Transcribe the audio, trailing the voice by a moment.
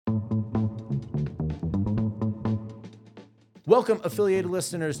Welcome, affiliated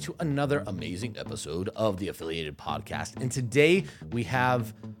listeners, to another amazing episode of the Affiliated Podcast. And today we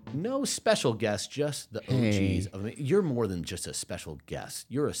have no special guest, just the OGs. You're more than just a special guest.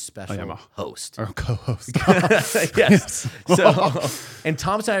 You're a special host. Or co-host. Yes. So, and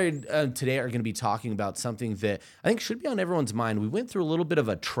Tom and I today are going to be talking about something that I think should be on everyone's mind. We went through a little bit of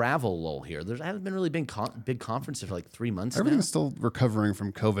a travel lull here. There hasn't been really big conferences for like 3 months Everything's now. still recovering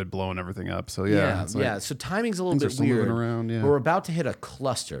from COVID blowing everything up. So Yeah. like, So timing's a little bit weird. Around, yeah. We're about to hit a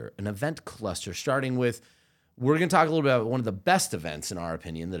cluster, an event cluster, starting with, we're going to talk a little bit about one of the best events, in our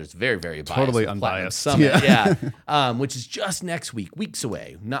opinion, that is very, very biased. Totally the unbiased. Summit, which is just next week, week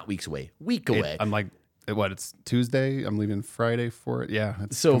away. I'm like, it's Tuesday. I'm leaving Friday for it. Yeah.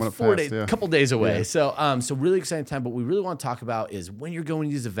 It's so coming up 4 fast, days, a couple days away. Yeah. So really exciting time. But what we really want to talk about is when you're going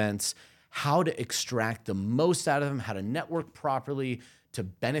to these events, how to extract the most out of them, how to network properly to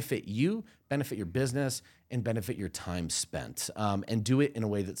benefit you, benefit your business, and benefit your time spent, and do it in a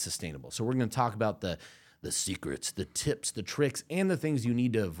way that's sustainable. So we're going to talk about the secrets, the tips, the tricks, and the things you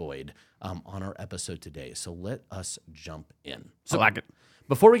need to avoid on our episode today. So let us jump in. So I like it.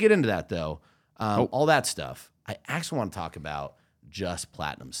 Before we get into that, though, all that stuff, I actually want to talk about just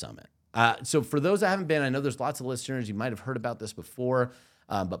Platinum Summit. So for those that haven't been, I know there's lots of listeners. You might have heard about this before.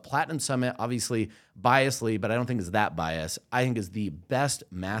 But Platinum Summit, obviously, biasly, but I don't think it's that biased. I think is the best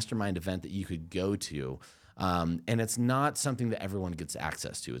mastermind event that you could go to. And it's not something that everyone gets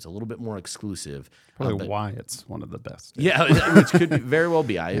access to. It's a little bit more exclusive. Probably why it's one of the best. Yeah, which could very well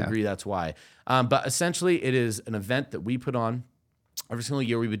be. I agree that's why. But essentially, it is an event that we put on every single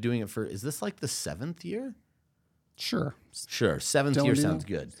year. We've been doing it for, is this like the 7th year? Sure. 7th year sounds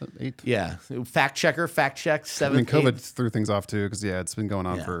good. 8th. Yeah. Fact check, 7th. I mean, COVID threw things off too, because it's been going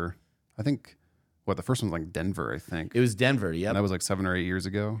on for, I think, the first one was like Denver, I think. It was Denver, yep. And that was like 7 or 8 years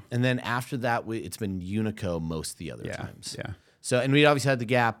ago. And then after that, it's been Unico most of the other times. Yeah. So, and we obviously had the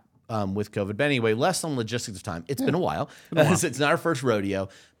gap with COVID. But anyway, less on logistics of time. It's been a while. It's not our first rodeo,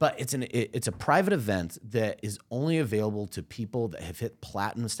 but it's a private event that is only available to people that have hit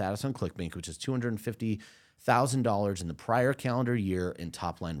platinum status on ClickBank, which is $250,000 in the prior calendar year in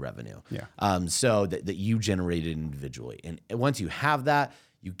top line revenue. Yeah. So that you generated individually. And once you have that,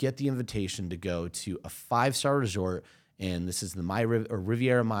 you get the invitation to go to a 5-star resort. And this is the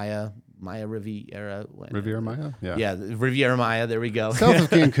Riviera Maya. Riviera Maya? Yeah. Yeah, Riviera Maya. There we go. South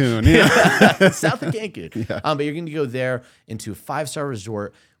of Cancun. Yeah. South of Cancun. Yeah. But you're going to go there into a 5-star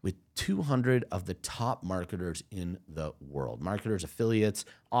resort with 200 of the top marketers in the world. Marketers, affiliates,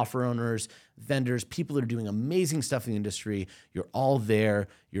 offer owners, vendors, people that are doing amazing stuff in the industry. You're all there.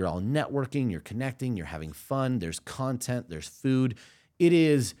 You're all networking. You're connecting. You're having fun. There's content. There's food. It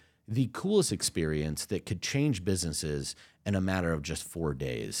is the coolest experience that could change businesses in a matter of just 4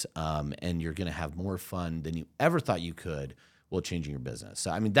 days. And you're going to have more fun than you ever thought you could while changing your business.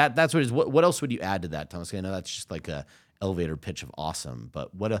 So, I mean, that's what it is. What else would you add to that, Thomas? I know that's just like a elevator pitch of awesome, but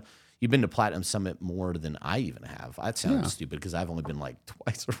you've been to Platinum Summit more than I even have. That sounds stupid because I've only been like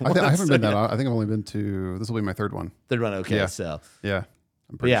twice or once. I haven't been that. I think I've only been to, this will be my 3rd one. 3rd one, okay. Yeah. So. Yeah.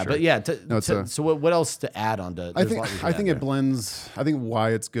 Sure. So what else to add on to? I think it blends. I think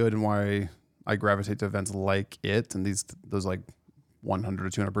why it's good and why I gravitate to events like it and those like 100 to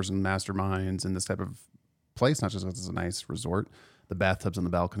 200 person masterminds and this type of place. Not just because it's a nice resort. The bathtubs on the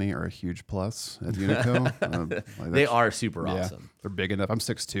balcony are a huge plus at Unico. They are super awesome. They're big enough. I'm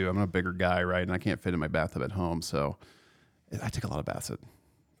 6'2". I'm a bigger guy, right? And I can't fit in my bathtub at home, so I take a lot of baths at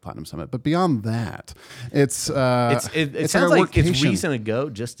Platinum Summit. But beyond that, it sounds like it's reason to go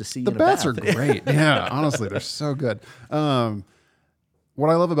just to see the baths are great. Yeah, honestly, they're so good. What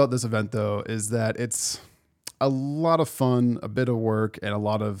I love about this event, though, is that it's a lot of fun, a bit of work, and a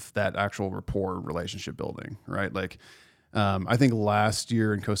lot of that actual rapport relationship building, right? Like, I think last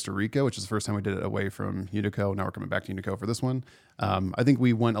year in Costa Rica, which is the first time we did it away from Unico, now we're coming back to Unico for this one. I think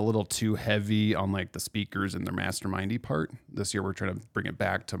we went a little too heavy on like the speakers and their mastermindy part. This year, we're trying to bring it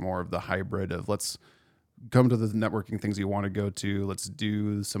back to more of the hybrid of let's come to the networking things you want to go to. Let's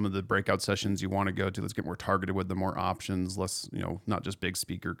do some of the breakout sessions you want to go to. Let's get more targeted with the more options. Less, not just big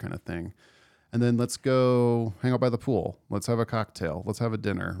speaker kind of thing. And then let's go hang out by the pool. Let's have a cocktail. Let's have a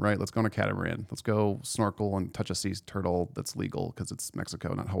dinner, right? Let's go on a catamaran. Let's go snorkel and touch a sea turtle that's legal because it's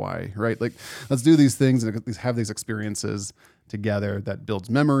Mexico, not Hawaii, right? Like, let's do these things and have these experiences together that builds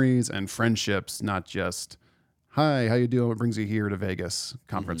memories and friendships, not just, hi, how you doing? What brings you here to Vegas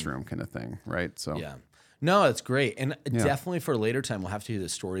conference room kind of thing, right? So yeah. No, it's great. And definitely for a later time, we'll have to hear the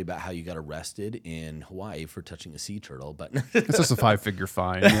story about how you got arrested in Hawaii for touching a sea turtle. But it's just a 5-figure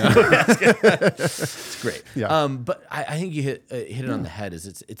fine. It's great. Yeah. But I think you hit it on the head.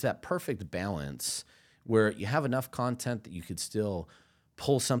 It's that perfect balance where you have enough content that you could still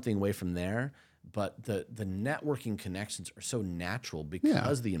pull something away from there. But the networking connections are so natural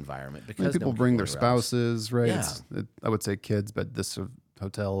because of the environment. Because people bring their spouses, right? Yeah. I would say kids, but this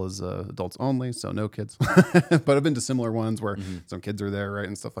hotel is adults only, so no kids. But I've been to similar ones where some kids are there, right,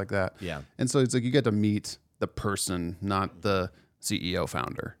 and stuff like that. Yeah. And so it's like you get to meet the person, not the CEO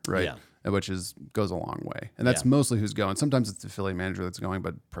founder, right? Yeah. Which goes a long way. And that's mostly who's going. Sometimes it's the affiliate manager that's going,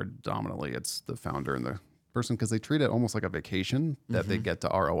 but predominantly it's the founder and the person, because they treat it almost like a vacation that they get to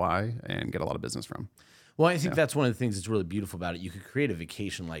ROI and get a lot of business from. Well, I think that's one of the things that's really beautiful about it. You could create a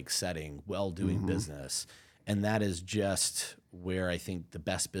vacation-like setting while doing business, and that is just where I think the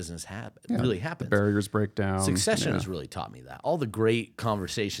best business really happens. The barriers break down. Succession has really taught me that. All the great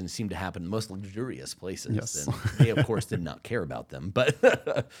conversations seem to happen in the most luxurious places. Yes. And they, of course, did not care about them.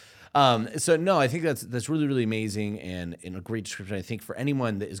 But so, no, I think that's really, really amazing and a great description. I think for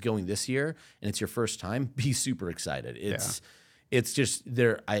anyone that is going this year and it's your first time, be super excited. It's just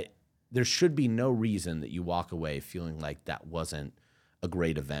there should be no reason that you walk away feeling like that wasn't a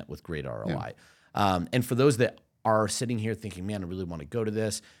great event with great ROI. And for those that are sitting here thinking, man, I really want to go to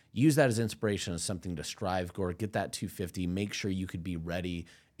this, use that as inspiration, as something to strive for, get that 250, make sure you could be ready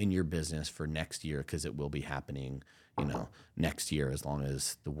in your business for next year, because it will be happening, next year, as long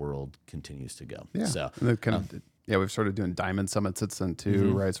as the world continues to go. Yeah. So we've started doing diamond summits since then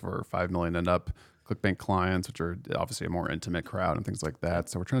too, right? So for 5 million and up ClickBank clients, which are obviously a more intimate crowd and things like that.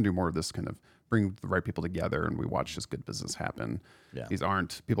 So we're trying to do more of this, kind of bring the right people together, and we watch just good business happen. Yeah.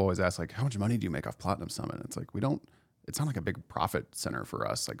 People always ask, like, how much money do you make off Platinum Summit? It's like, it's not like a big profit center for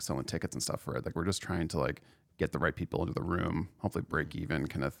us, like selling tickets and stuff for it. Like, we're just trying to like get the right people into the room, hopefully break even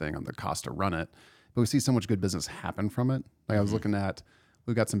kind of thing on the cost to run it. But we see so much good business happen from it. Like I was looking at,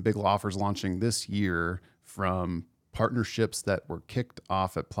 we've got some big offers launching this year from partnerships that were kicked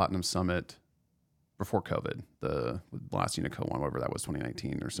off at Platinum Summit before COVID, the last Unico one, whatever that was,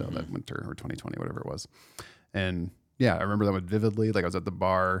 2019 or so, that winter, or 2020, whatever it was. And yeah, I remember that one vividly. Like I was at the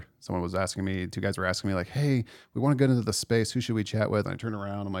bar, someone was asking me, 2 guys were asking me like, hey, we want to get into the space. Who should we chat with? And I turn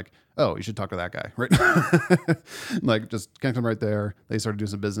around, I'm like, oh, you should talk to that guy, right? Like just connect them right there. They started doing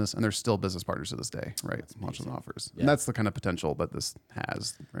some business, and they're still business partners to this day, right? Launching offers. Yeah. And that's the kind of potential that this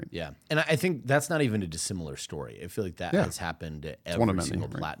has, right? Yeah. And I think that's not even a dissimilar story. I feel like that has happened at every single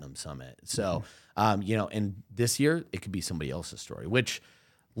Platinum Summit. So, and this year it could be somebody else's story, which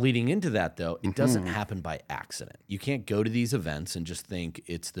leading into that, though, it doesn't happen by accident. You can't go to these events and just think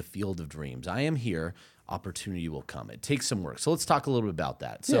it's the field of dreams. I am here. Opportunity will come. It takes some work. So let's talk a little bit about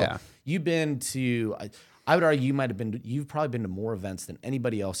that. So you've been to, I would argue you've probably been to more events than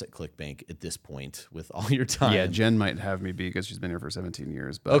anybody else at ClickBank at this point with all your time. Yeah, Jen might have me because she's been here for 17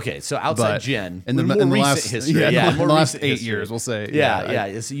 years. But, okay, so outside Jen, in the last history, in the last 8 years, we'll say.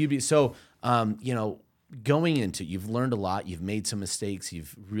 So going into, you've learned a lot, you've made some mistakes,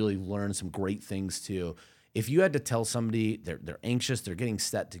 you've really learned some great things too. If you had to tell somebody they're anxious, they're getting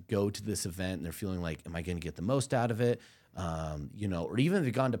set to go to this event, and they're feeling like, am I going to get the most out of it? Or even if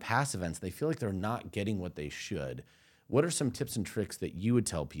they've gone to past events, they feel like they're not getting what they should. What are some tips and tricks that you would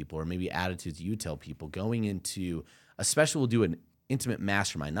tell people, or maybe attitudes you would tell people going into, especially we'll do an intimate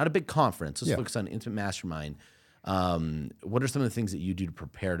mastermind, not a big conference. Let's focus on intimate mastermind. What are some of the things that you do to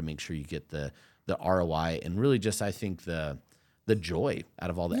prepare to make sure you get the ROI and really just, I think, the joy out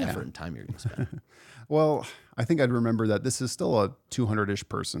of all the effort and time you're going to spend? Well, I think I'd remember that this is still a 200-ish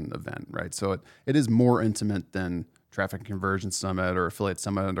person event, right? So it is more intimate than Traffic and Conversion Summit or Affiliate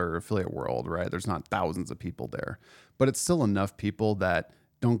Summit or Affiliate World, right? There's not thousands of people there, but it's still enough people that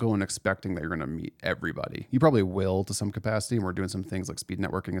don't go in expecting that you're going to meet everybody. You probably will to some capacity, and we're doing some things like speed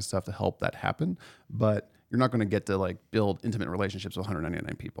networking and stuff to help that happen, but you're not going to get to like build intimate relationships with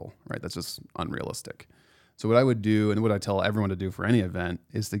 199 people, right? That's just unrealistic. So what I would do, and what I tell everyone to do for any event,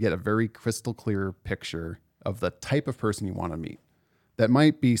 is to get a very crystal clear picture of the type of person you want to meet. That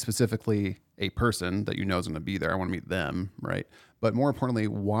might be specifically a person that you know is going to be there. I want to meet them, right? But more importantly,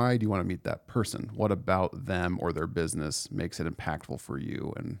 why do you want to meet that person? What about them or their business makes it impactful for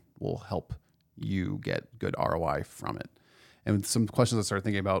you and will help you get good ROI from it? And some questions I started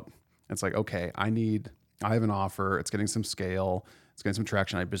thinking about, it's like, okay, I have an offer. It's getting some scale. It's getting some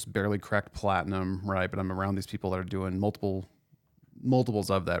traction. I just barely cracked platinum, right? But I'm around these people that are doing multiples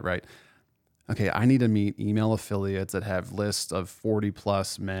of that, right? Okay, I need to meet email affiliates that have lists of 40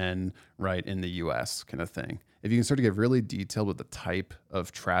 plus men, right, in the US kind of thing. If you can start to get really detailed with the type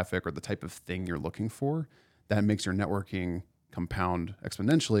of traffic or the type of thing you're looking for, that makes your networking compound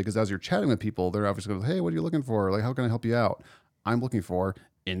exponentially, because as you're chatting with people, they're obviously going, hey, what are you looking for? Like, how can I help you out? I'm looking for,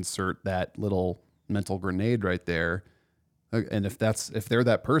 insert that little mental grenade right there. And if they're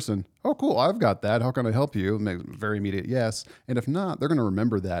that person, oh, cool, I've got that. How can I help you? Very immediate yes. And if not, they're going to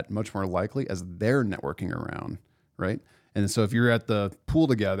remember that much more likely as they're networking around, right? And so if you're at the pool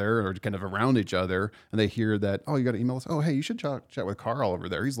together or kind of around each other and they hear that, oh, you got to email us. Oh, hey, you should chat with Carl over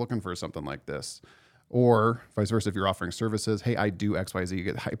there. He's looking for something like this. Or vice versa, if you're offering services, hey, I do X, Y, Z. You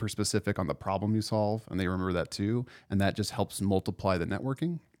get hyper specific on the problem you solve, and they remember that too. And that just helps multiply the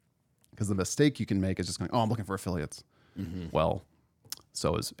networking. Because the mistake you can make is just going, oh, I'm looking for affiliates. Mm-hmm. Well,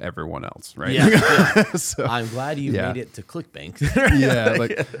 so is everyone else, right? Yeah. So, I'm glad you made it to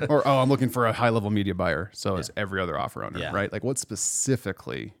ClickBank. or I'm looking for a high-level media buyer. So is every other offer owner, right? Like, what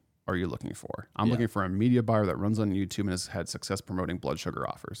specifically are you looking for? I'm looking for a media buyer that runs on YouTube and has had success promoting blood sugar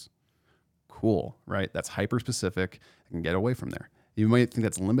offers. Cool, right? That's hyper-specific. I can get away from there. You might think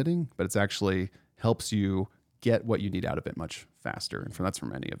that's limiting, but it's actually helps you get what you need out of it much faster. And that's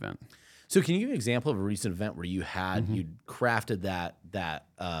from any event. So can you give an example of a recent event where you had you crafted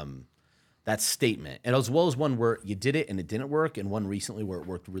that statement, and as well as one where you did it and it didn't work, and one recently where it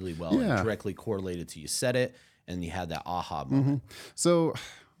worked really well and directly correlated to you said it and you had that aha moment? So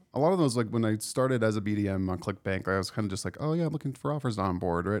a lot of those, like when I started as a BDM on ClickBank, I was kind of just like, oh yeah, I'm looking for offers on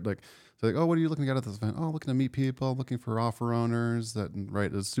board, right? Like, so like, oh, what are you looking at this event? Oh, looking to meet people, looking for offer owners. That right,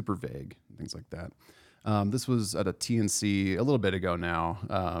 it was super vague, things like that. This was at a TNC a little bit ago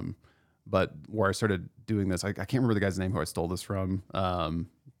now, but where I started doing this, I can't remember the guy's name who I stole this from,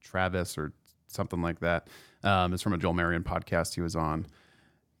 Travis or something like that. It's from a Joel Marion podcast he was on.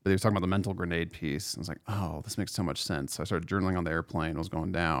 But he was talking about the mental grenade piece. I was like, oh, this makes so much sense. So I started journaling on the airplane. I was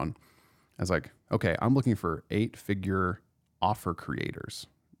going down. I was like, okay, I'm looking for 8-figure offer creators,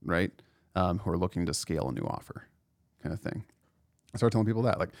 right? Who are looking to scale a new offer kind of thing. I started telling people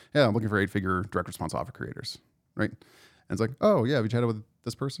that, like, yeah, I'm looking for 8-figure direct response offer creators, right? And it's like, oh, yeah, have you chatted with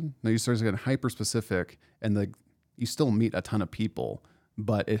this person? No, you start getting hyper specific, and you still meet a ton of people,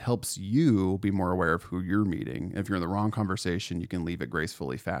 but it helps you be more aware of who you're meeting. If you're in the wrong conversation, you can leave it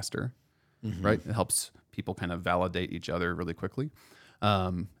gracefully faster, right? It helps people kind of validate each other really quickly.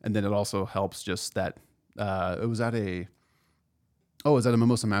 And then it also helps just that it was at a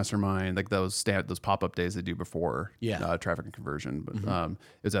Mimosa Mastermind, like those pop-up days they do before traffic and conversion. But it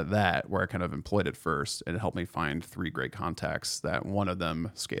was at that where I kind of employed it first, and it helped me find 3 great contacts that one of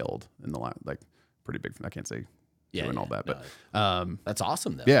them scaled in the like pretty big. I can't say doing all that, but that's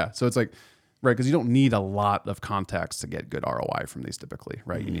awesome though. Yeah, so it's like right, because you don't need a lot of contacts to get good ROI from these typically,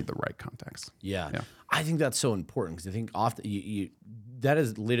 right? You need the right contacts. Yeah. I think that's so important because I think often that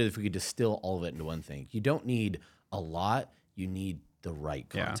is literally, if we could distill all of it into one thing, you don't need a lot, you need the right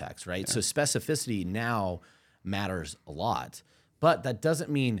contacts, right? So specificity now matters a lot, but that doesn't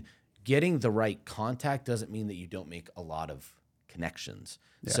mean getting the right contact doesn't mean that you don't make a lot of connections.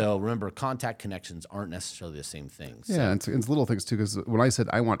 So remember, contact connections aren't necessarily the same things. Yeah, and it's little things too, because when I said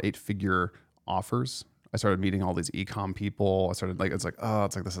I want 8-figure offers, I started meeting all these e-com people. I started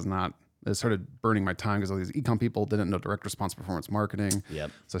this is not, it started burning my time because all these e-com people didn't know direct response performance marketing.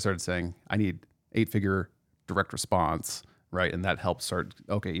 So I started saying, I need 8-figure direct response, right? And that helps start,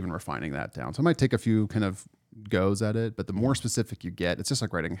 even refining that down. So it might take a few kind of goes at it, but the more specific you get, it's just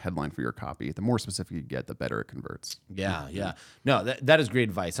like writing a headline for your copy. The more specific you get, the better it converts. Yeah. No, that is great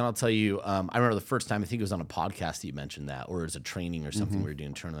advice. And I'll tell you, I remember the first time, I think it was on a podcast that you mentioned that, or it was a training or something we were doing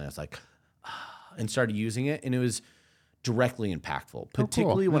internally. I was like, and started using it, and it was directly impactful,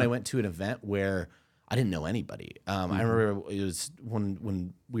 particularly when I went to an event where I didn't know anybody. I remember it was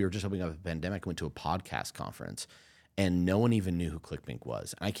when we were just opening up a pandemic, I went to a podcast conference, and no one even knew who ClickBank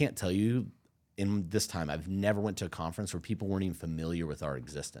was. And I can't tell you, in this time, I've never went to a conference where people weren't even familiar with our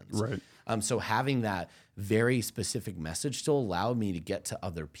existence. Right. So having that very specific message still allowed me to get to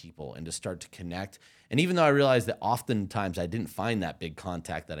other people and to start to connect. And even though I realized that oftentimes I didn't find that big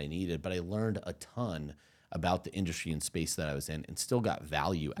contact that I needed, but I learned a ton about the industry and space that I was in, and still got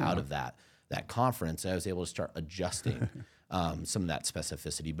value out of that conference. I was able to start adjusting some of that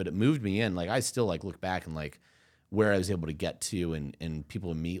specificity. But it moved me in. Like, I still look back and where I was able to get to and people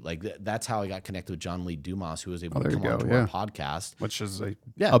to meet. That's how I got connected with John Lee Dumas, who was able to come on to our podcast. Which is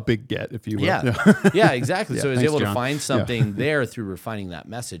a big get, if you will. Yeah, exactly. So I was able to find something there through refining that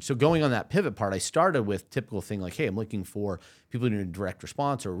message. So going on that pivot part, I started with typical thing like, hey, I'm looking for people who do direct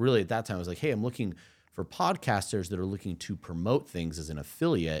response, or really at that time I was like, hey, I'm looking for podcasters that are looking to promote things as an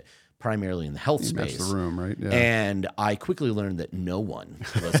affiliate, primarily in the health space. That's the room, right? Yeah. And I quickly learned that no one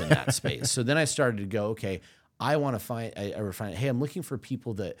was in that space. So then I started to go, okay, I want to find, I refined, hey, I'm looking for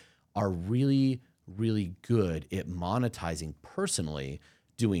people that are really, really good at monetizing personally,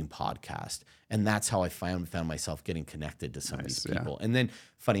 doing podcast. And that's how I found myself getting connected to some of these people. And then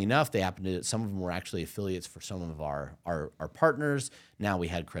funny enough, some of them were actually affiliates for some of our partners. Now we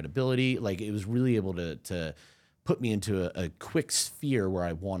had credibility. Like it was really able to put me into a quick sphere where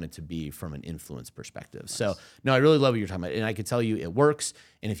I wanted to be from an influence perspective. Nice. So no, I really love what you're talking about. And I can tell you it works.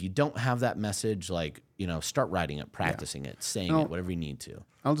 And if you don't have that message, like, start writing it, practicing it, saying it, whatever you need to.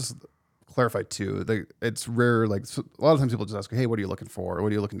 I'll just clarify too. It's rare. Like a lot of times people just ask, hey, what are you looking for? Or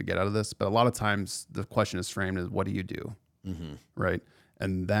what are you looking to get out of this? But a lot of times the question is framed as, what do you do? Mm-hmm. Right.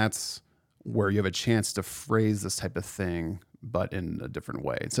 And that's where you have a chance to phrase this type of thing, but in a different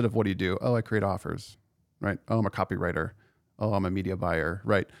way. Instead of what do you do? Oh, I create offers. Right. Oh, I'm a copywriter. Oh, I'm a media buyer.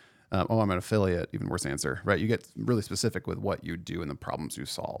 Right. Oh, I'm an affiliate. Even worse answer. Right. You get really specific with what you do and the problems you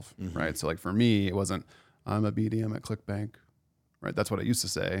solve. Mm-hmm. Right. So like for me, it wasn't, I'm a BDM at ClickBank. Right. That's what I used to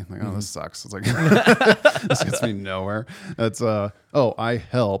say. Like, oh, this sucks. It's like, this gets me nowhere. It's, I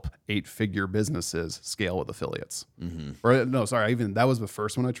help 8-figure businesses scale with affiliates. Mm-hmm. Or no, sorry. That was the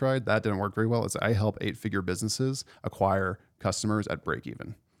first one I tried. That didn't work very well. It's I help 8-figure businesses acquire customers at break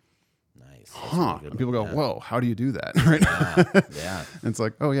even. Nice. And people go, whoa, how do you do that? Right. Yeah. And it's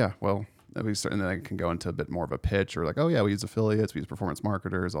like, oh yeah, well, and then I can go into a bit more of a pitch or like, oh yeah, we use affiliates, we use performance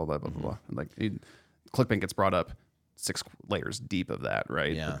marketers, all that, blah, blah, blah. And like ClickBank gets brought up 6 layers deep of that,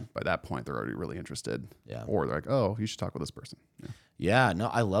 right? Yeah. But by that point, they're already really interested. Yeah. Or they're like, oh, you should talk with this person. Yeah, no,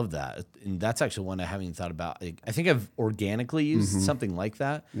 I love that. And that's actually one I haven't thought about. Like, I think I've organically used something like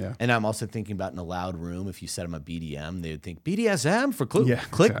that. Yeah. And I'm also thinking about in a loud room, if you set them a BDM, they would think, BDSM for Click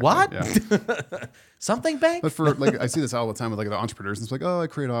exactly. what? Yeah. Something bank? But for like, I see this all the time with like the entrepreneurs. And it's like, oh, I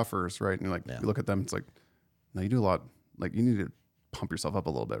create offers, right? And you're like, you look at them, it's like, no, you do a lot. Like you need to pump yourself up a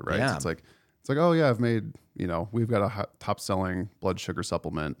little bit, right? Yeah. So it's like, oh yeah, I've made, we've got a top selling blood sugar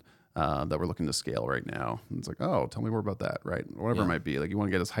supplement that we're looking to scale right now. And it's like, oh, tell me more about that, right? Whatever it might be. Like you want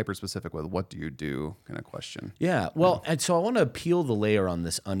to get as hyper specific with what do you do kind of question. Yeah. Well, and so I want to peel the layer on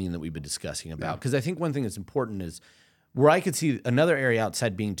this onion that we've been discussing about, because I think one thing that's important is where I could see another area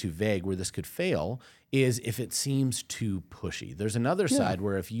outside being too vague where this could fail is if it seems too pushy. There's another side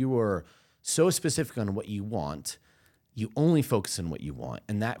where if you are so specific on what you want, you only focus on what you want,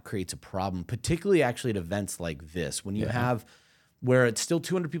 and that creates a problem, particularly actually at events like this, when you have where it's still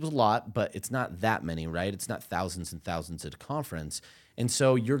 200 people a lot, but it's not that many, right? It's not thousands and thousands at a conference. And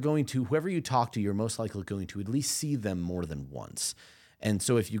so you're going to, whoever you talk to, you're most likely going to at least see them more than once. And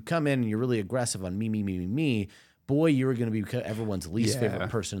so if you come in and you're really aggressive on me, boy, you're going to be everyone's least favorite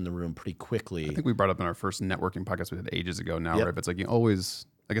person in the room pretty quickly. I think we brought up in our first networking podcast we did ages ago now, right? But it's like you always,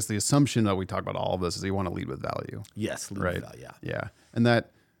 I guess the assumption that we talk about all of this is you want to lead with value. Yes, lead with value, Yeah. And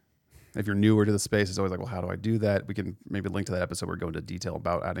that, if you're newer to the space, it's always like, well, how do I do that? We can maybe link to that episode where we go into detail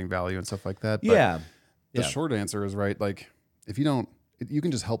about adding value and stuff like that. But the short answer is, right, like if you don't, you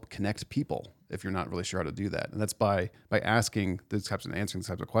can just help connect people if you're not really sure how to do that. And that's by asking these types and answering these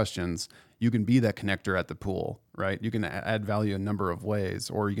types of questions, you can be that connector at the pool, right? You can add value a number of ways,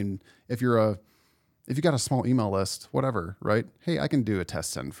 or you can, if you got a small email list, whatever, right? Hey, I can do a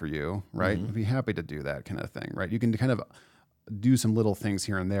test send for you, right? I'd be happy to do that kind of thing, right? You can kind of do some little things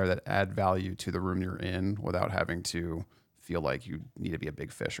here and there that add value to the room you're in without having to feel like you need to be a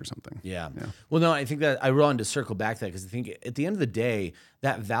big fish or something. Yeah. Well, no, I think that I wanted to circle back to that because I think at the end of the day,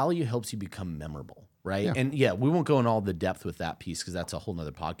 that value helps you become memorable, right? Yeah. And we won't go in all the depth with that piece because that's a whole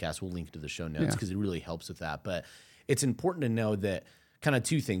nother podcast. We'll link to the show notes because it really helps with that. But it's important to know that kind of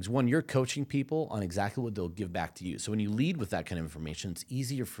 2 things. One, you're coaching people on exactly what they'll give back to you. So when you lead with that kind of information, it's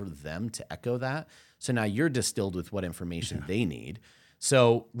easier for them to echo that. So now you're distilled with what information they need.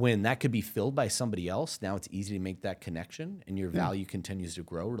 So when that could be filled by somebody else, now it's easy to make that connection and your value continues to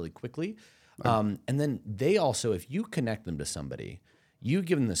grow really quickly. And then they also, if you connect them to somebody, you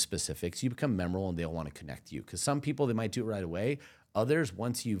give them the specifics, you become memorable and they'll want to connect to you. Because some people, they might do it right away. Others,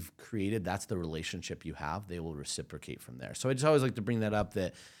 once you've created, that's the relationship you have, they will reciprocate from there. So I just always like to bring that up,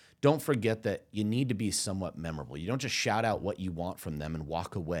 that don't forget that you need to be somewhat memorable. You don't just shout out what you want from them and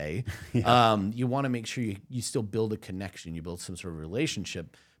walk away. You want to make sure you still build a connection. You build some sort of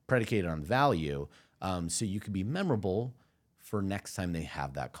relationship predicated on value, so you can be memorable for next time they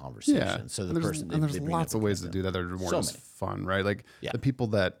have that conversation. Yeah. So there's lots of ways to do that that are more just fun, right? Like the people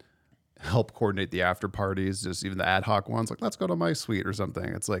that help coordinate the after parties, just even the ad hoc ones, like let's go to my suite or something.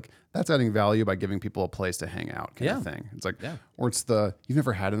 It's like that's adding value by giving people a place to hang out kind of thing. It's like, or it's you've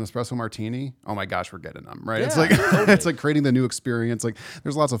never had an espresso martini. Oh my gosh, we're getting them, right? It's like, it's like creating the new experience. Like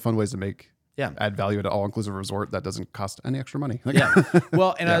there's lots of fun ways to make add value at an all-inclusive resort that doesn't cost any extra money. Like,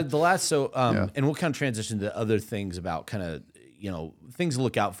 well, and the last, and we'll kind of transition to other things about kind of, things to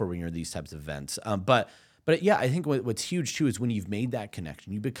look out for when you're at these types of events. But But yeah, I think what's huge too is when you've made that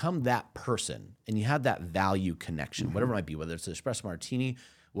connection, you become that person and you have that value connection, whatever it might be, whether it's an espresso martini,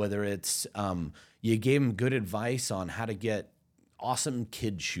 whether it's you gave them good advice on how to get awesome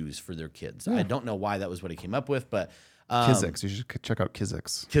kid shoes for their kids. I don't know why that was what I came up with, but Kizik's. You should check out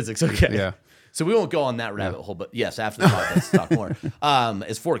Kizik's. Kizik's, okay. Yeah. So we won't go on that rabbit hole, but yes, after the podcast, let's talk more.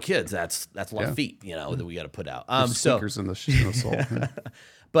 As 4 kids, that's a lot of feet, that we got to put out. Squeakers in the soul.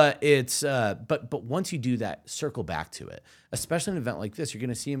 But it's but once you do that, circle back to it. Especially in an event like this, you're going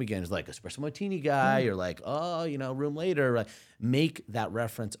to see him again as like espresso martini guy, or like, room later. Like, make that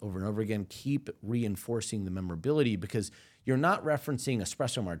reference over and over again. Keep reinforcing the memorability, because you're not referencing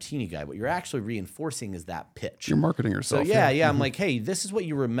espresso martini guy. What you're actually reinforcing is that pitch. You're marketing yourself. So yeah. I'm like, hey, this is what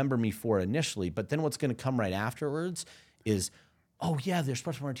you remember me for initially, but then what's going to come right afterwards is, oh yeah, the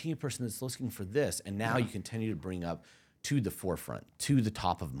espresso martini person that's looking for this, and now you continue to bring up to the forefront, to the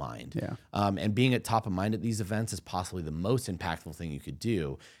top of mind. Yeah. And being at top of mind at these events is possibly the most impactful thing you could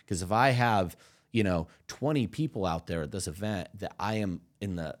do. Because if I have, 20 people out there at this event that I am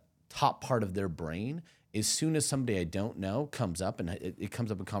in the top part of their brain, as soon as somebody I don't know comes up and it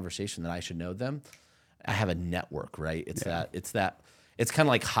comes up in conversation that I should know them, I have a network, right? It's kind of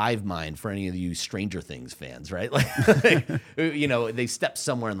like hive mind for any of you Stranger Things fans, right? Like, they step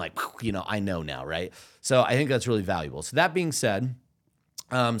somewhere and like, I know now, right? So I think that's really valuable. So that being said,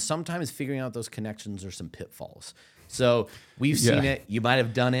 sometimes figuring out those connections are some pitfalls. So we've seen it. You might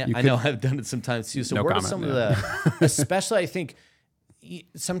have done it. I know I've done it sometimes too. So No what are comment, some of the, especially I think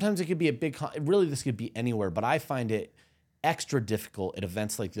sometimes it could be a big, really this could be anywhere, but I find it extra difficult at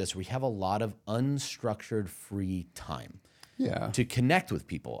events like this where we have a lot of unstructured free time. Yeah. To connect with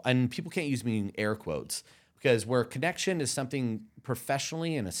people. And people can't use me in air quotes, because where connection is something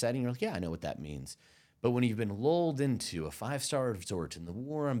professionally in a setting, you're like, yeah, I know what that means. But when you've been lulled into a 5-star resort in the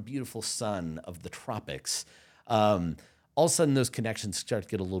warm, beautiful sun of the tropics, all of a sudden those connections start to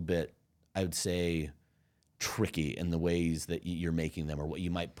get a little bit, I would say, tricky in the ways that you're making them, or what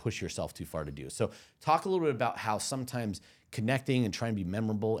you might push yourself too far to do. So talk a little bit about how sometimes connecting and trying to be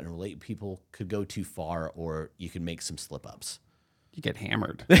memorable and relate to people could go too far, or you can make some slip-ups. You get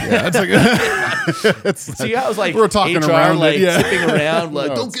hammered. Yeah, it's like, See, I was like, we're talking HR, around like it. Yeah. tipping around, like,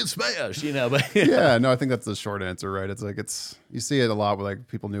 No, don't get smashed, But yeah, no, I think that's the short answer, right? It's like, you see it a lot with like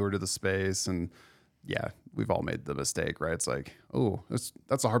people newer to the space, and yeah, we've all made the mistake, right? It's like, that's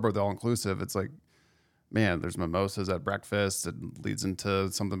the hard part with all-inclusive. It's like, man, there's mimosas at breakfast. It leads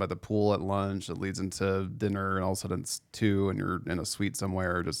into something by the pool at lunch. It leads into dinner, and all of a sudden it's 2, and you're in a suite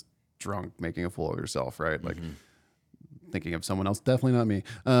somewhere, just drunk, making a fool of yourself, right? Like thinking of someone else, definitely not me,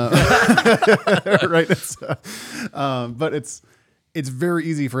 right? But it's very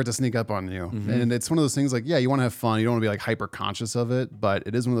easy for it to sneak up on you, and it's one of those things. Like, yeah, you want to have fun. You don't want to be like hyper conscious of it, but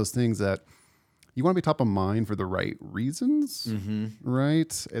it is one of those things that you want to be top of mind for the right reasons,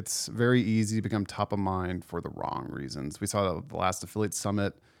 right? It's very easy to become top of mind for the wrong reasons. We saw the last affiliate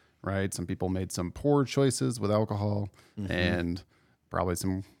summit, right? Some people made some poor choices with alcohol, and probably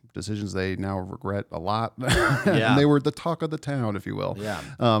some decisions they now regret a lot. And they were the talk of the town, if you will. Yeah.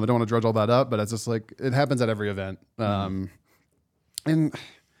 I don't want to drudge all that up, but it's just like, it happens at every event. And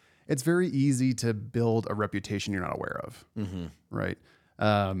it's very easy to build a reputation you're not aware of, right?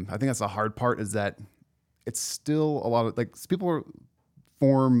 I think that's the hard part, is that it's still a lot of like people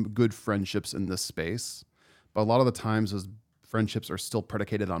form good friendships in this space, but a lot of the times those friendships are still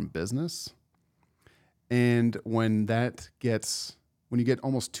predicated on business. And when you get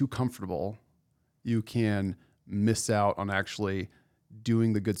almost too comfortable, you can miss out on actually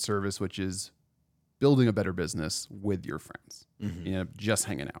doing the good service, which is building a better business with your friends, just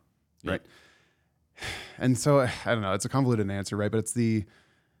hanging out, right? And so, I don't know, it's a convoluted answer, right? But it's the,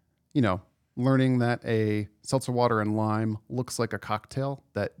 learning that a seltzer water and lime looks like a cocktail,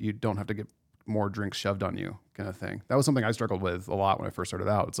 that you don't have to get more drinks shoved on you, kind of thing. That was something I struggled with a lot when I first started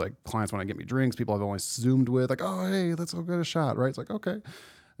out. It's like clients want to get me drinks, people I've only Zoomed with, like, oh, hey, let's go get a shot, right? It's like, okay.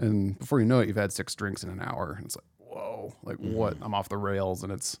 And before you know it, you've had 6 drinks in an hour. And it's like, whoa, like what? I'm off the rails,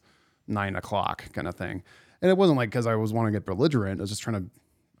 and it's 9 o'clock kind of thing. And it wasn't like because I was wanting to get belligerent. I was just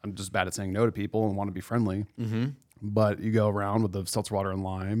I'm just bad at saying no to people and want to be friendly. But you go around with the seltzer water and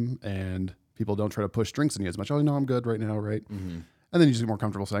lime, and people don't try to push drinks in you as much. Oh, no, I'm good right now, right? And then you just get more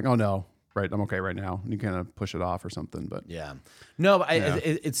comfortable saying, oh, no, right, I'm okay right now. And you kind of push it off or something. But no,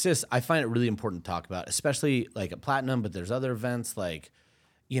 it's just, I find it really important to talk about, especially like at Platinum, but there's other events like,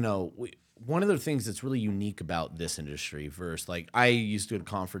 one of the things that's really unique about this industry versus like I used to go to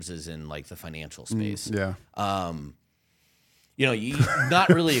conferences in like the financial space. Not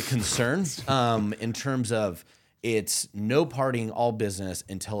really a concern in terms of it's no partying, all business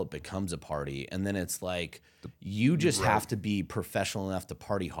until it becomes a party. And then it's like, you just have to be professional enough to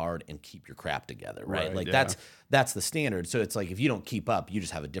party hard and keep your crap together, right? Like that's the standard. So it's like, if you don't keep up, you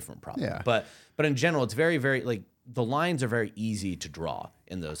just have a different problem. Yeah. But in general, it's very, very, like, the lines are very easy to draw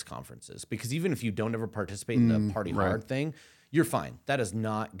in those conferences, because even if you don't ever participate in the party hard thing, you're fine. That is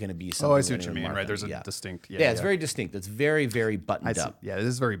not going to be something. Oh, I see what you mean. Right? There's a distinct. Yeah, it's very distinct. It's very, very buttoned up. Yeah, it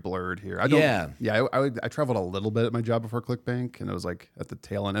is very blurred here. I don't. Yeah, I traveled a little bit at my job before ClickBank, and it was like at the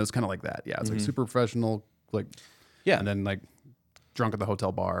tail end. It was kind of like that. Yeah, it's like super professional. Like, and then like drunk at the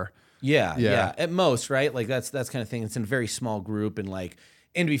hotel bar. Yeah. At most, right? Like that's kind of thing. It's in a very small group, and like,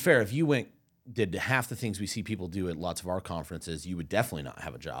 and to be fair, if you did half the things we see people do at lots of our conferences, you would definitely not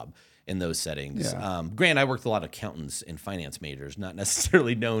have a job in those settings. Granted, I worked with a lot of accountants and finance majors, not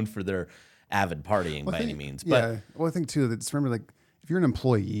necessarily known for their avid partying by any means. But well, I think too that just remember, like, if you're an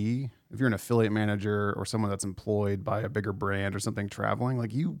employee, if you're an affiliate manager or someone that's employed by a bigger brand or something traveling,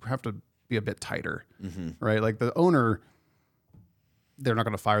 like, you have to be a bit tighter, right? Like the owner, they're not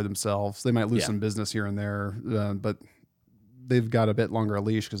going to fire themselves. They might lose some business here and there, but they've got a bit longer a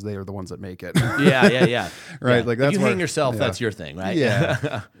leash because they are the ones that make it. Yeah. Right. Like, that's if you hang yourself, that's your thing, right?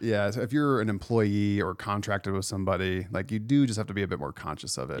 Yeah. So if you're an employee or contracted with somebody, like, you do just have to be a bit more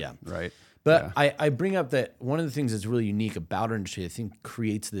conscious of it. Yeah. Right. But I bring up that one of the things that's really unique about our industry, I think,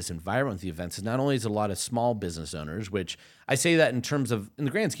 creates this environment with the events, is not only is it a lot of small business owners, which I say that in terms of, in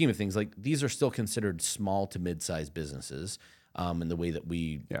the grand scheme of things, like, these are still considered small to mid-sized businesses in the way that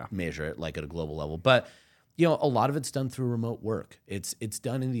we measure it, like, at a global level. But you know, a lot of it's done through remote work. It's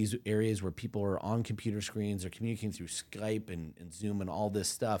done in these areas where people are on computer screens, they're communicating through Skype and Zoom and all this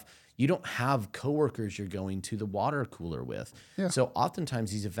stuff. You don't have coworkers you're going to the water cooler with. So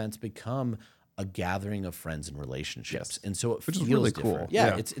oftentimes these events become a gathering of friends and relationships. And so it feels really different. cool.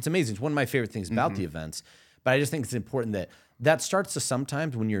 Yeah, it's amazing. It's one of my favorite things about the events. But I just think it's important that starts to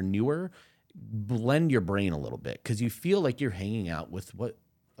sometimes, when you're newer, blend your brain a little bit, because you feel like you're hanging out with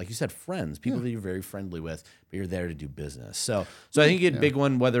like you said, friends, people that you're very friendly with, but you're there to do business. So I think a big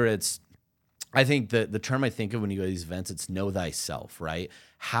one, whether it's, I think the term I think of when you go to these events, it's know thyself, right?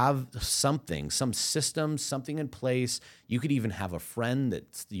 Have something, some system, something in place. You could even have a friend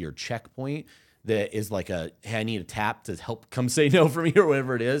that's your checkpoint that is like hey, I need a tap to help come say no for me, or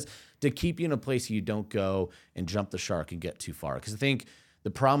whatever it is, to keep you in a place you don't go and jump the shark and get too far. Because I think the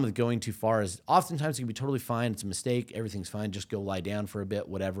problem with going too far is oftentimes it can be totally fine. It's a mistake. Everything's fine. Just go lie down for a bit,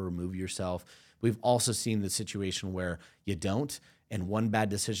 whatever, remove yourself. We've also seen the situation where you don't, and one bad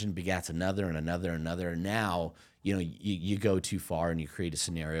decision begats another and another and another. And now, you know, you go too far and you create a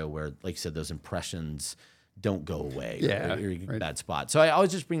scenario where, like you said, those impressions don't go away. Or you're in a bad spot. So I always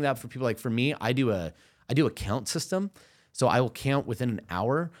just bring that up for people. Like, for me, I do a count system. So I will count within an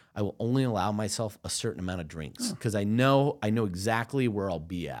hour. I will only allow myself a certain amount of drinks, because I know exactly where I'll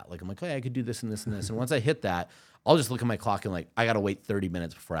be at. Like, I'm like, hey, I could do this and this and this. And once I hit that, I'll just look at my clock and, like, I got to wait 30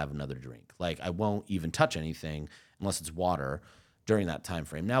 minutes before I have another drink. Like, I won't even touch anything unless it's water during that time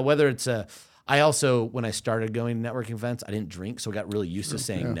frame. Now, whether it's I also, when I started going to networking events, I didn't drink. So I got really used to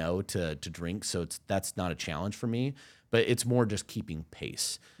saying no to drink. So that's not a challenge for me. But it's more just keeping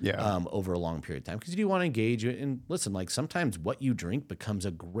pace over a long period of time, because you do want to engage. And listen, like, sometimes what you drink becomes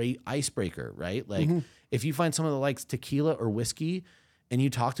a great icebreaker, right? Like, if you find someone that likes tequila or whiskey and you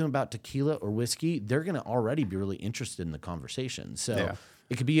talk to them about tequila or whiskey, they're going to already be really interested in the conversation. So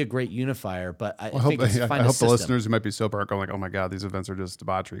it could be a great unifier, but I think it's I hope the listeners who might be sober are going like, oh my God, these events are just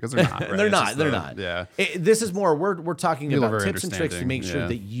debauchery, because they're not. Right? they're not. Yeah. This is more, we're talking People about tips and tricks to make sure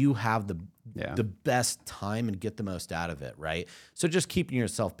that you have the the best time and get the most out of it, right? So just keeping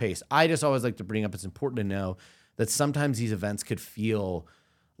yourself paced. I just always like to bring up, it's important to know that sometimes these events could feel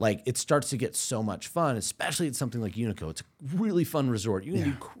like it starts to get so much fun, especially at something like Unico. It's a really fun resort. You can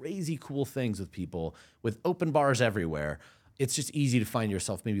do crazy cool things with people, with open bars everywhere. It's just easy to find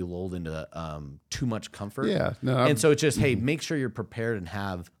yourself maybe lulled into too much comfort. Yeah. No, and so it's just, hey, make sure you're prepared and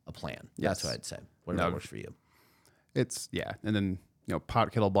have a plan. That's what I'd say. Whatever works for you. It's, and then, you know,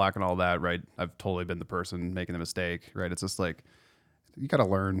 pot, kettle black and all that, right? I've totally been the person making the mistake, right? It's just like, you got to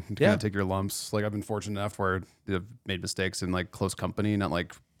learn to kind of take your lumps. Like, I've been fortunate enough where I've made mistakes in, like, close company, not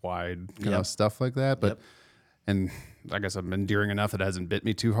like wide kind of stuff like that. But, and I guess I'm endearing enough that it hasn't bit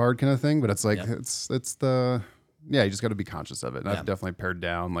me too hard kind of thing. But it's like, it's the, you just got to be conscious of it. And I've definitely pared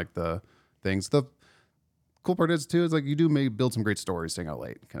down, like, the things. The cool part is too, is like, you do maybe build some great stories staying out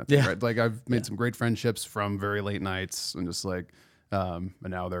late kind of thing, right? Like, I've made some great friendships from very late nights, and just like, and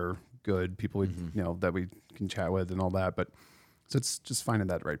now they're good people, you know, that we can chat with and all that. But so it's just finding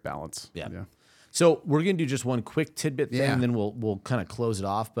that right balance. Yeah. So we're going to do just one quick tidbit thing, Yeah. and then we'll kind of close it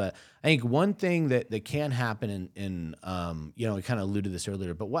off. But I think one thing that can happen in we kind of alluded to this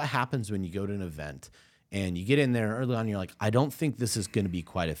earlier, but what happens when you go to an event and you get in there early on, you're like, I don't think this is going to be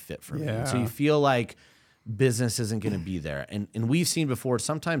quite a fit for me. And so Yeah. you feel like business isn't going to be there. And we've seen before,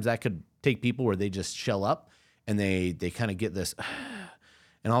 sometimes that could take people where they just shell up and they kind of get this,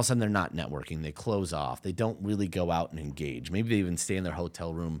 and all of a sudden they're not networking. They close off. They don't really go out and engage. Maybe they even stay in their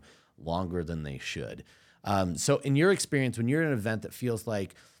hotel room longer than they should. So in your experience, when you're at an event that feels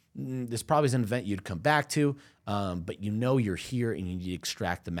like this probably is an event you'd come back to, but you know you're here and you need to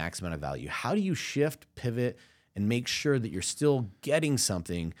extract the maximum amount of value, how do you shift, pivot, and make sure that you're still getting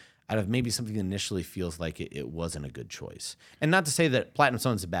something out of maybe something that initially feels like it wasn't a good choice? And not to say that Platinum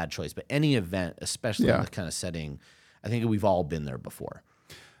Summit is a bad choice, but any event, especially in this kind of setting, I think we've all been there before.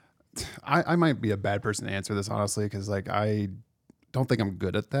 I might be a bad person to answer this, honestly, because like I don't think I'm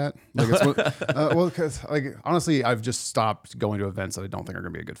good at that. Like, it's well, because like honestly, I've just stopped going to events that I don't think are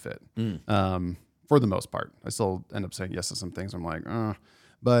going to be a good fit. For the most part, I still end up saying yes to some things. I'm like,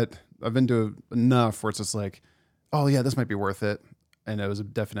 but I've been to enough where it's just like, oh yeah, this might be worth it, and it was a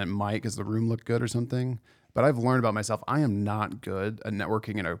definite might because the room looked good or something. But I've learned about myself, I am not good at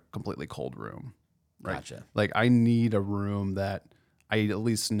networking in a completely cold room. Right? Gotcha. Like I need a room that I at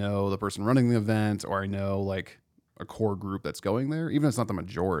least know the person running the event, or I know like a core group that's going there, even if it's not the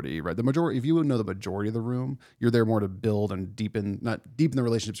majority, right? The majority, if you know the majority of the room, you're there more to build and deepen the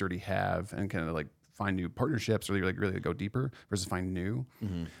relationships you already have and kind of like find new partnerships, or like really go deeper versus find new.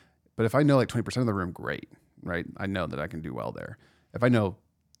 Mm-hmm. But if I know like 20% of the room, great, right? I know that I can do well there. If I know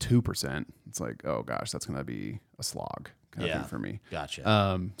 2%, it's like, oh gosh, that's going to be a slog kind of thing for me.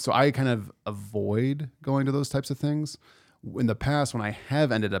 Gotcha. So I kind of avoid going to those types of things. In the past, when I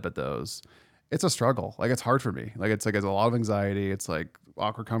have ended up at those, it's a struggle. Like it's hard for me. It's a lot of anxiety. It's like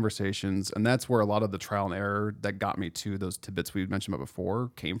awkward conversations. And that's where a lot of the trial and error that got me to those tidbits we mentioned about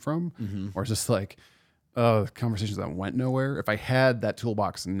before came from. Or just like conversations that went nowhere. If I had that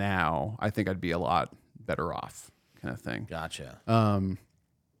toolbox now, I think I'd be a lot better off, kind of thing. Gotcha.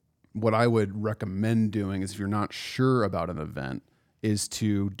 What I would recommend doing is, if you're not sure about an event, is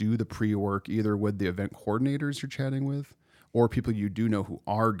to do the pre-work either with the event coordinators you're chatting with, or people you do know who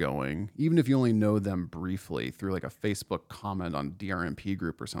are going, even if you only know them briefly through like a Facebook comment on DRMP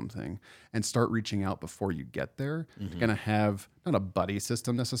group or something, and start reaching out before you get there to kind of have not a buddy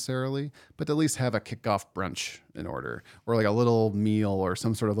system necessarily, but at least have a kickoff brunch in order, or like a little meal or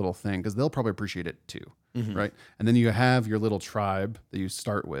some sort of little thing, because they'll probably appreciate it too. Right. And then you have your little tribe that you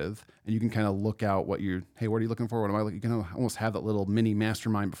start with, and you can kind of look out what hey, what are you looking for? What am I looking? You can almost have that little mini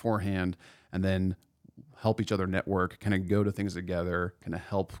mastermind beforehand, and then help each other network, kind of go to things together, kind of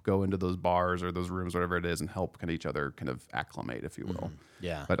help go into those bars or those rooms, whatever it is, and help kind of each other kind of acclimate, if you will.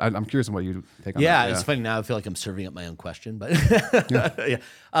 Yeah. But I'm curious on what you take on that. Yeah, it's funny now. I feel like I'm serving up my own question, but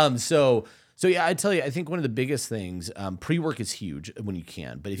So yeah, I tell you, I think one of the biggest things, pre-work is huge when you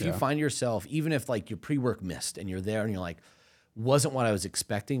can. But if you find yourself, even if like your pre-work missed and you're there and you're like, wasn't what I was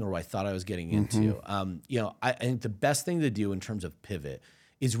expecting or what I thought I was getting into, I think the best thing to do in terms of pivot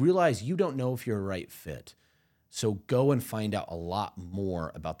is realize you don't know if you're a right fit. So go and find out a lot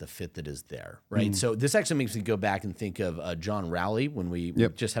more about the fit that is there, right? So this actually makes me go back and think of John Rowley when we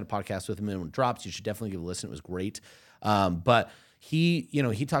just had a podcast with him, and when it drops, you should definitely give a listen. It was great. But he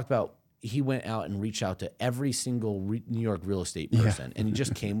talked about, he went out and reached out to every single New York real estate person. And he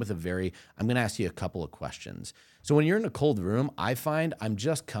just came with I'm going to ask you a couple of questions. So when you're in a cold room, I find I'm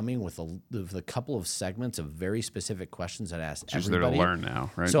just coming with a couple of segments of very specific questions that I ask everybody. There to learn now,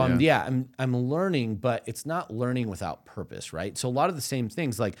 right? So I'm learning, but it's not learning without purpose, right? So a lot of the same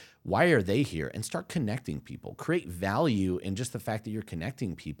things, like why are they here? And start connecting people. Create value in just the fact that you're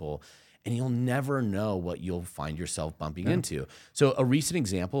connecting people. And you'll never know what you'll find yourself bumping into. So a recent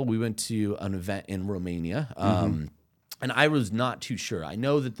example, we went to an event in Romania, and I was not too sure. I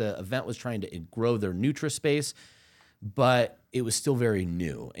know that the event was trying to grow their Nutra space, but it was still very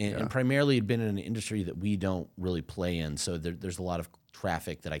new. And primarily had been in an industry that we don't really play in. So there's a lot of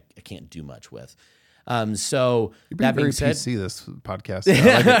traffic that I can't do much with. So You're that being very said, PC this podcast.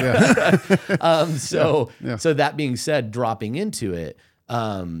 I like it, So that being said, dropping into it,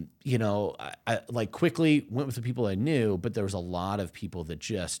 I like quickly went with the people I knew, but there was a lot of people that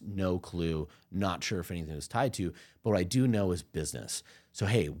just no clue, not sure if anything was tied to. But what I do know is business. So,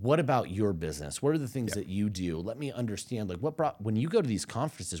 hey, what about your business? What are the things that you do? Let me understand, like when you go to these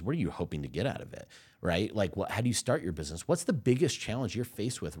conferences, what are you hoping to get out of it, right? Like how do you start your business? What's the biggest challenge you're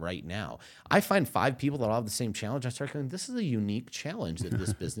faced with right now? I find 5 people that all have the same challenge. I start going, this is a unique challenge that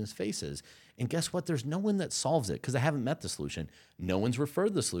this business faces. And guess what? There's no one that solves it because I haven't met the solution. No one's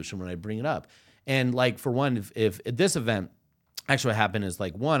referred the solution when I bring it up. And like for one, if this event actually what happened is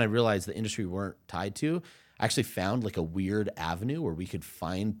like one, I realized the industry we weren't tied to. I actually found like a weird avenue where we could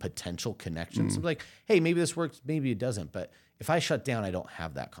find potential connections. So like, hey, maybe this works, maybe it doesn't. But if I shut down, I don't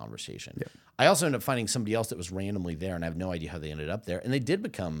have that conversation. Yep. I also ended up finding somebody else that was randomly there, and I have no idea how they ended up there. And they did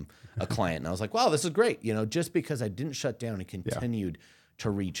become a client. And I was like, wow, this is great. You know, just because I didn't shut down and continued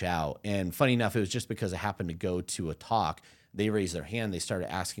to reach out. And funny enough, it was just because I happened to go to a talk. They raised their hand. They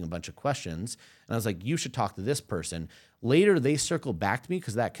started asking a bunch of questions. And I was like, you should talk to this person. Later, they circled back to me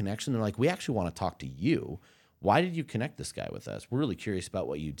because of that connection. They're like, we actually want to talk to you. Why did you connect this guy with us? We're really curious about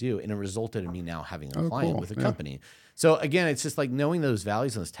what you do. And it resulted in me now having a client with a company. So again, it's just like knowing those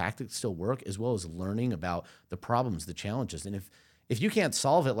values and those tactics still work, as well as learning about the problems, the challenges. And if you can't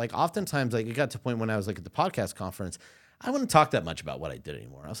solve it, like oftentimes, like it got to a point when I was like at the podcast conference, I wouldn't talk that much about what I did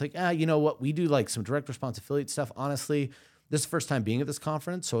anymore. I was like, you know what? We do like some direct response affiliate stuff. Honestly, this is the first time being at this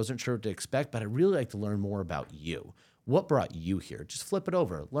conference, so I wasn't sure what to expect, but I'd really like to learn more about you. What brought you here? Just flip it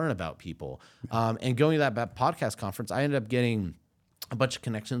over, learn about people. And going to that podcast conference, I ended up getting a bunch of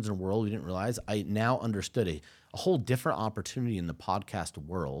connections in a world we didn't realize. I now understood a whole different opportunity in the podcast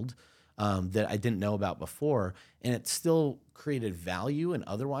world that I didn't know about before. And it still created value. And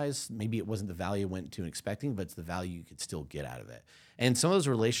otherwise, maybe it wasn't the value I went to expecting, but it's the value you could still get out of it. And some of those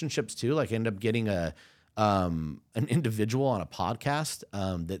relationships too, like I ended up getting an individual on a podcast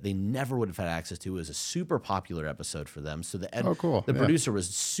that they never would have had access to. It was a super popular episode for them. So the producer was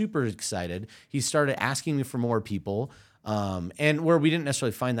super excited. He started asking me for more people. And where we didn't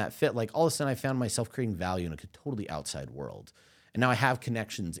necessarily find that fit, like all of a sudden I found myself creating value in a totally outside world. And now I have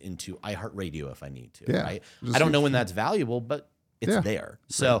connections into iHeartRadio if I need to, right? I don't know when that's valuable, but it's there.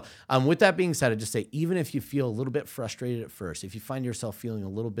 So with that being said, I just say, even if you feel a little bit frustrated at first, if you find yourself feeling a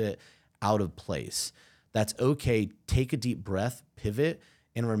little bit out of place, that's okay. Take a deep breath, pivot,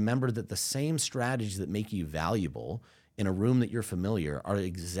 and remember that the same strategies that make you valuable in a room that you're familiar are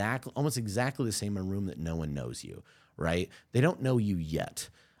almost exactly the same in a room that no one knows you, right? They don't know you yet.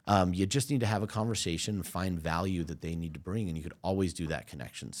 You just need to have a conversation and find value that they need to bring, and you could always do that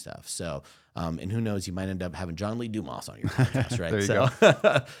connection stuff. So, and who knows, you might end up having John Lee Dumas on your podcast, right? There you go.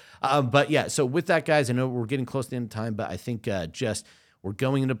 But yeah, so with that, guys, I know we're getting close to the end of time, but I think we're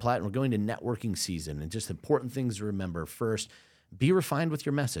going into Platinum, we're going to networking season, and just important things to remember. First, be refined with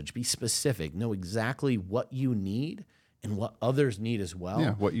your message. Be specific. Know exactly what you need and what others need as well.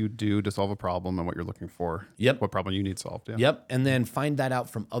 Yeah, what you do to solve a problem and what you're looking for. Yep. What problem you need solved. Yeah. Yep. And then find that out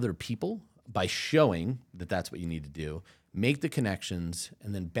from other people by showing that that's what you need to do. Make the connections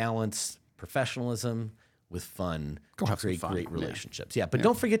and then balance professionalism with fun to create great relationships. Yeah, but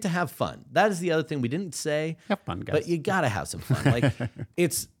don't forget to have fun. That is the other thing we didn't say. Have fun, guys. But you got to have some fun. Like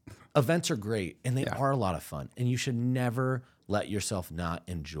events are great and they are a lot of fun. And you should never let yourself not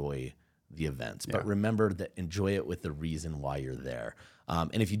enjoy the events. But remember that enjoy it with the reason why you're there.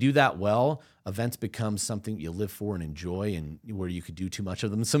 And if you do that well, events become something you live for and enjoy, and where you could do too much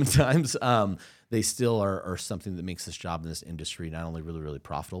of them sometimes, they still are something that makes this job in this industry not only really, really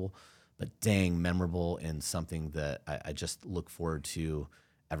profitable, but dang memorable and something that I just look forward to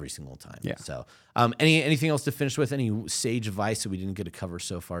every single time. Yeah. So anything else to finish with? Any sage advice that we didn't get to cover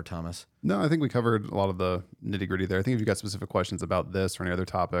so far, Thomas? No, I think we covered a lot of the nitty gritty there. I think if you've got specific questions about this or any other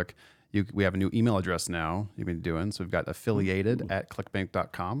topic, we have a new email address now you've been doing. So we've got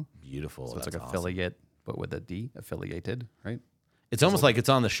affiliated@clickbank.com. Beautiful. So it's like affiliate, but with a D, affiliated, right? It's almost like it's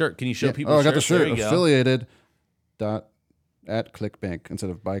on the shirt. Can you show people the shirt? I got the shirt. Affiliated.at ClickBank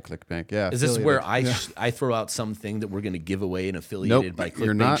instead of by ClickBank. Yeah. Is this where I throw out something that we're going to give away an affiliated by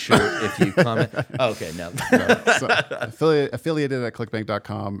ClickBank shirt if you comment? Oh, okay, no. So, affiliated at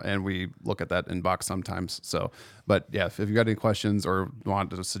clickbank.com, and we look at that inbox sometimes. So, but yeah, if you've got any questions or want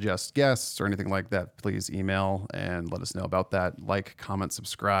to suggest guests or anything like that, please email and let us know about that. Like, comment,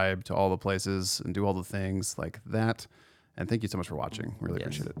 subscribe to all the places and do all the things like that. And thank you so much for watching. Really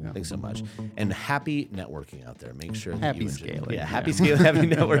appreciate it. Yeah. Thanks so much. And happy networking out there. Make sure that happy you scaling. Yeah, happy scaling, happy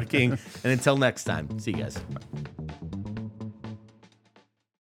networking. And until next time, see you guys. Bye.